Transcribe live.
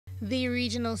The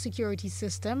Regional Security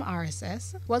System,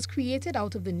 RSS, was created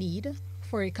out of the need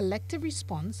for a collective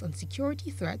response on security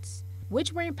threats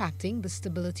which were impacting the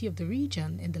stability of the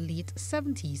region in the late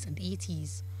 70s and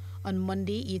 80s. On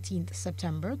Monday, 18th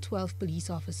September, 12 police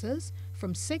officers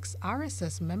from 6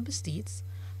 RSS member states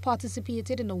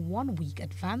participated in a one-week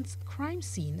advanced crime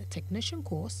scene technician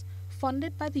course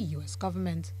funded by the U.S.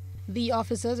 government. The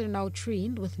officers are now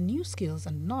trained with new skills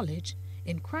and knowledge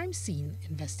in crime scene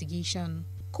investigation.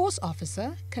 Course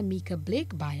officer Kamika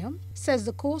Blake-Byam says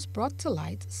the course brought to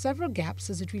light several gaps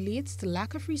as it relates to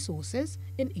lack of resources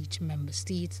in each member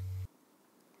state.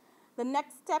 The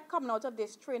next step coming out of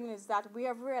this training is that we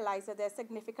have realized that there are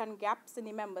significant gaps in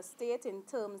the member state in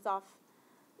terms of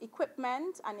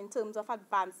equipment and in terms of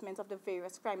advancement of the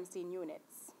various crime scene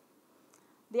units.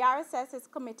 The RSS is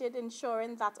committed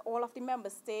ensuring that all of the member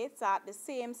states are at the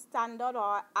same standard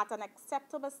or at an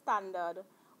acceptable standard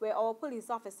where all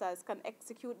police officers can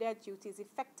execute their duties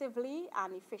effectively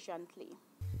and efficiently.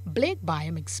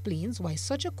 Blake-Byam explains why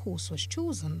such a course was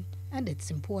chosen and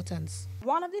its importance.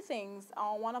 One of the things,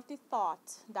 one of the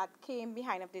thoughts that came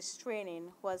behind of this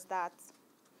training was that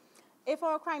if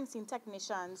our crime scene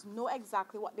technicians know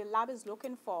exactly what the lab is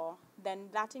looking for, then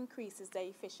that increases their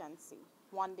efficiency.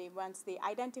 One day, once they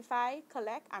identify,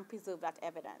 collect, and preserve that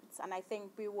evidence. And I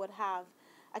think we would have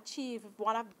achieved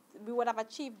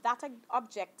that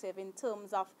objective in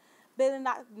terms of building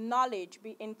that knowledge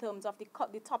in terms of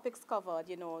the topics covered,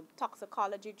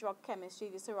 toxicology, drug chemistry,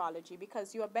 the serology,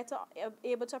 because you are better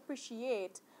able to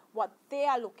appreciate what they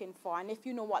are looking for. And if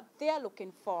you know what they are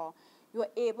looking for, you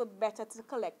are able better to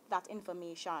collect that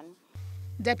information.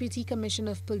 Deputy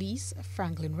Commissioner of Police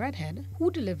Franklin Redhead,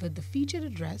 who delivered the featured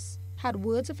address, had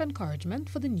words of encouragement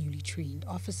for the newly trained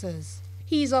officers.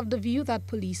 He is of the view that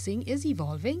policing is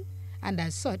evolving, and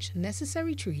as such,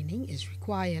 necessary training is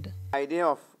required. The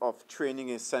idea of training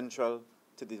is central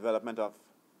to the development of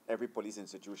every police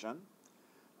institution,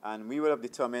 and we will have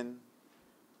determined,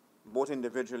 both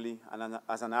individually and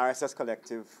as an RSS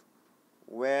collective,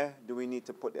 where do we need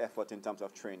to put the effort in terms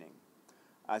of training.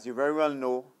 As you very well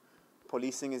know,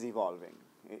 policing is evolving.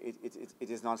 It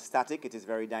is not static, it is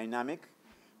very dynamic,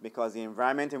 because the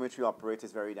environment in which we operate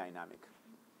is very dynamic.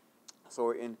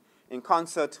 So in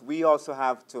concert, we also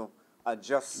have to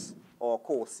adjust our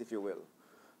course, if you will,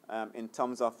 in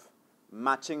terms of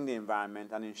matching the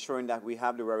environment and ensuring that we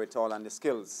have the wherewithal and the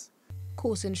skills.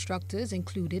 Course instructors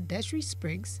included Desiree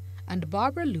Spriggs and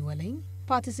Barbara Llewellyn.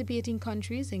 Participating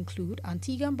countries include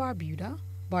Antigua and Barbuda,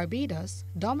 Barbados,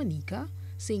 Dominica,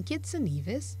 St. Kitts and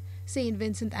Nevis, St.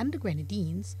 Vincent and the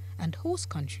Grenadines, and host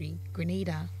country,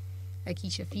 Grenada.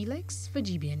 Akeisha Felix for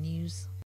GBN News.